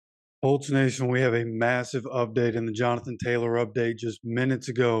Colts Nation, we have a massive update in the Jonathan Taylor update. Just minutes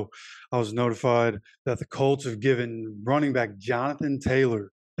ago, I was notified that the Colts have given running back Jonathan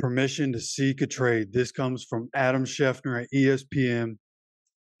Taylor permission to seek a trade. This comes from Adam Schefter at ESPN.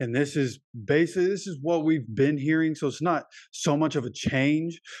 And this is what we've been hearing. So it's not so much of a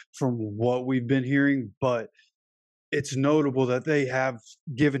change from what we've been hearing, but it's notable that they have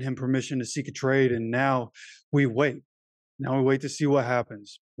given him permission to seek a trade. And now we wait. Now we wait to see what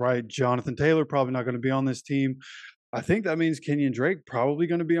happens, right? Jonathan Taylor probably not going to be on this team. I think that means Kenyon Drake probably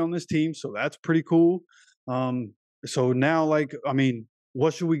going to be on this team, so that's pretty cool. So now,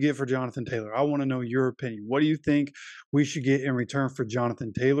 what should we get for Jonathan Taylor? I want to know your opinion. What do you think we should get in return for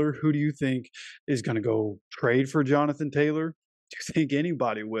Jonathan Taylor? Who do you think is going to go trade for Jonathan Taylor? Do you think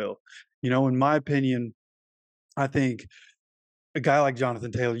anybody will? In my opinion, I think a guy like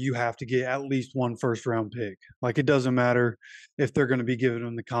Jonathan Taylor, you have to get at least one first round pick. Like, it doesn't matter if they're going to be giving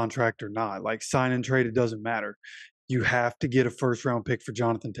him the contract or not. Like, sign and trade, it doesn't matter. You have to get a first round pick for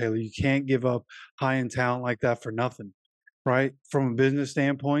Jonathan Taylor. You can't give up high end talent like that for nothing, right? From a business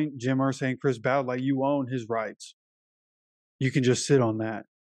standpoint, Jim Irsay and Chris Ballard, like, you own his rights. You can just sit on that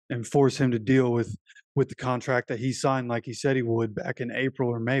and force him to deal with the contract that he signed, like he said he would back in April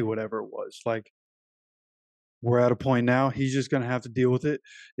or May, whatever it was. Like, we're at a point now, he's just going to have to deal with it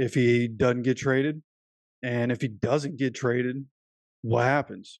if he doesn't get traded. And if he doesn't get traded, what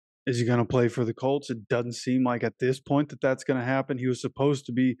happens? Is he going to play for the Colts? It doesn't seem like at this point that that's going to happen. He was supposed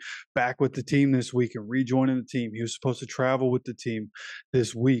to be back with the team this week and rejoining the team. He was supposed to travel with the team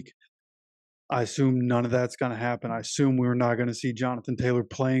this week. I assume none of that's going to happen. I assume we're not going to see Jonathan Taylor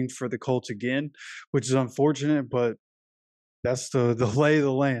playing for the Colts again, which is unfortunate, but that's the lay of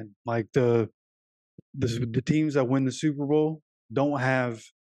the land. Like, the teams that win the Super Bowl don't have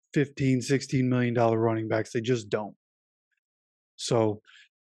 15, $16 million running backs. They just don't. So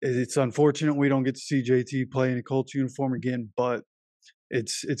it's unfortunate we don't get to see JT play in a Colts uniform again, but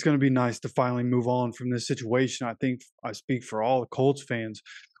it's going to be nice to finally move on from this situation. I think I speak for all the Colts fans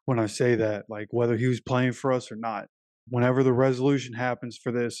when I say that, like, whether he was playing for us or not, whenever the resolution happens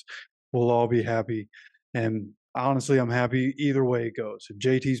for this, we'll all be happy. And honestly, I'm happy either way it goes. If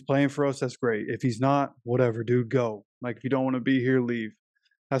JT's playing for us, that's great. If he's not, whatever, dude, go. Like, if you don't want to be here, leave.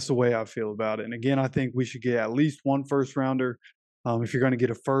 That's the way I feel about it. And again, I think we should get at least one first rounder. If you're going to get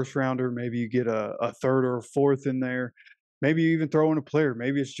a first rounder, maybe you get a third or a fourth in there. Maybe you even throw in a player.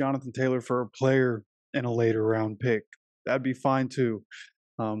 Maybe it's Jonathan Taylor for a player and a later round pick. That'd be fine too.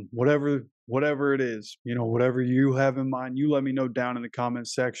 Whatever it is, whatever you have in mind, you let me know down in the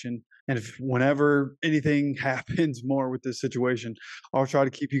comments section. And if whenever anything happens more with this situation, I'll try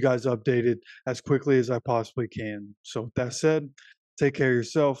to keep you guys updated as quickly as I possibly can. So with that said, take care of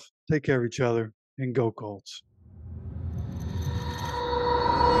yourself, take care of each other, and go Colts.